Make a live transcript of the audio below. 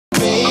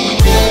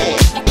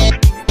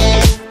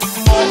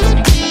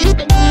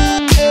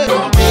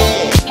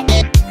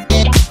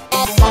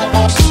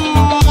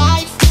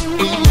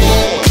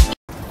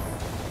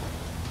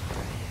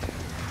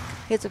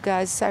What's up,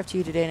 guys? It's after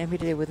you today, and I'm here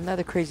today with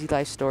another crazy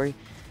life story.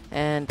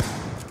 And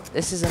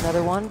this is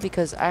another one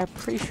because I'm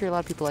pretty sure a lot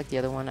of people like the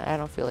other one. I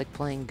don't feel like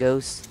playing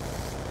Ghosts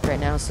right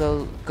now,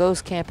 so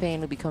Ghost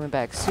campaign will be coming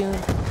back soon.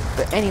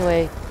 But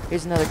anyway,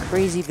 here's another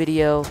crazy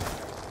video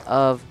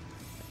of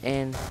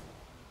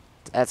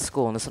at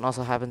school, and this one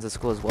also happens at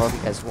school as well. If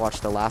you guys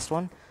watched the last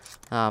one,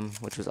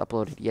 which was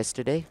uploaded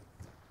yesterday.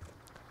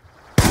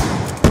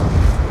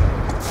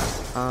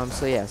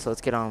 So yeah, so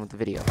let's get on with the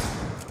video.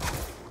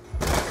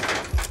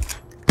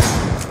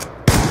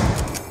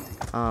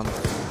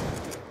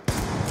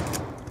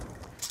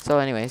 So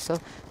anyway, so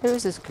there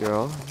was this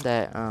girl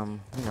that,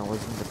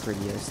 wasn't the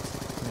prettiest.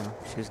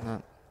 She was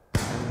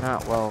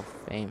not well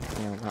famous,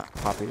 not a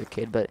popular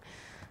kid, but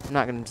I'm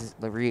not going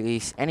to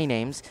release any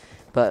names.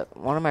 But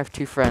one of my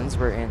two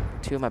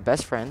of my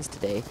best friends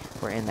today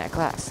were in that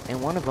class.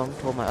 And one of them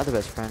told my other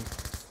best friend,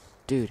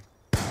 dude,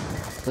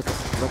 look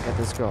at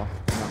this girl.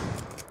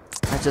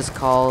 I just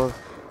called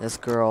this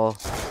girl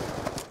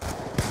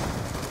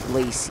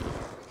Lacey.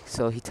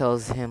 So he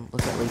tells him,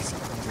 look at Lacey.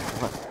 He's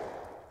like, what?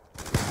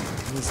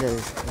 And he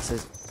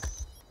says,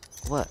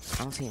 what?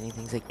 I don't see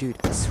anything. He's like, dude,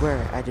 I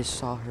swear I just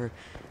saw her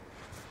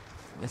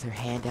with her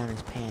hand down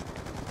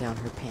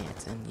her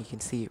pants, and you can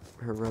see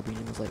her rubbing.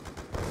 And he's like,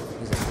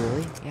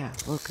 really? Yeah,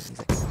 look. And he's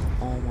like,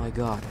 oh my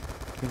god,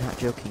 you're not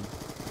joking.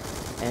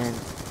 And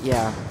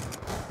yeah,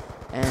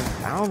 and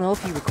I don't know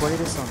if he recorded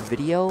this on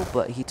video,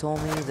 but he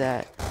told me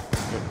that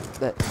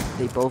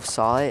they both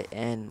saw it,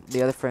 and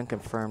the other friend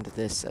confirmed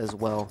this as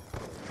well.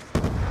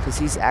 Because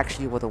he's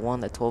actually the one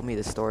that told me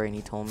the story, and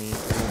he told me, and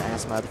then I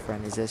asked my other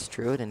friend, is this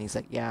true? And he's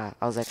like, yeah,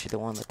 I was actually the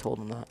one that told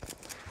him that.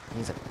 And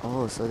he's like,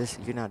 oh, so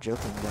you're not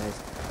joking,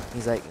 guys. And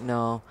he's like,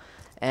 no.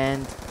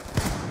 And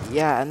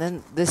yeah, and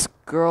then this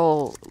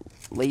girl,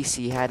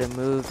 Lacey, had to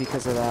move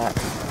because of that,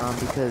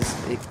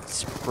 because it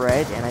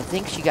spread, and I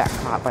think she got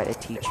caught by a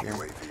teacher.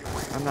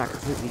 I'm not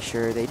completely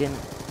sure. They didn't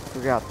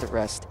figure out the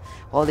rest.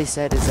 All they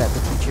said is that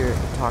the teacher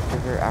talked to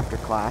her after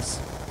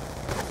class,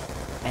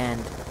 and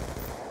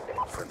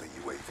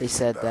they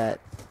said that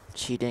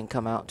she didn't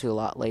come out till a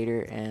lot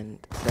later, and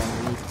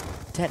then we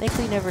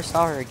technically never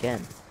saw her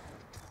again.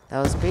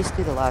 That was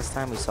basically the last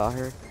time we saw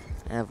her,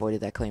 and I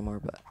avoided that claymore,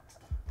 but,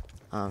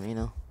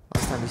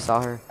 last time we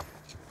saw her.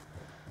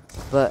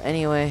 But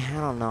anyway,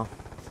 I don't know.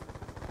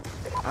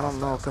 I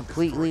don't know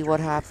completely what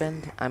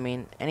happened. I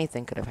mean,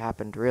 anything could have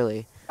happened,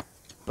 really.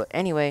 But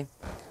anyway,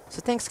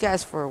 so thanks,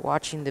 guys, for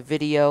watching the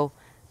video.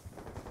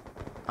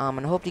 And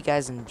I hope you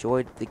guys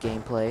enjoyed the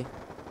gameplay.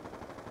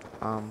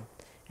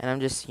 And I'm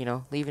just,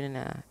 leaving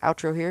an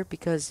outro here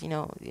because,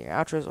 your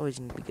outros always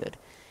need to be good.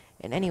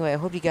 And anyway, I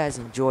hope you guys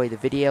enjoy the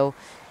video.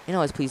 And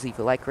always please leave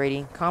a like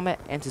rating, comment,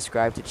 and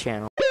subscribe to the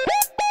channel.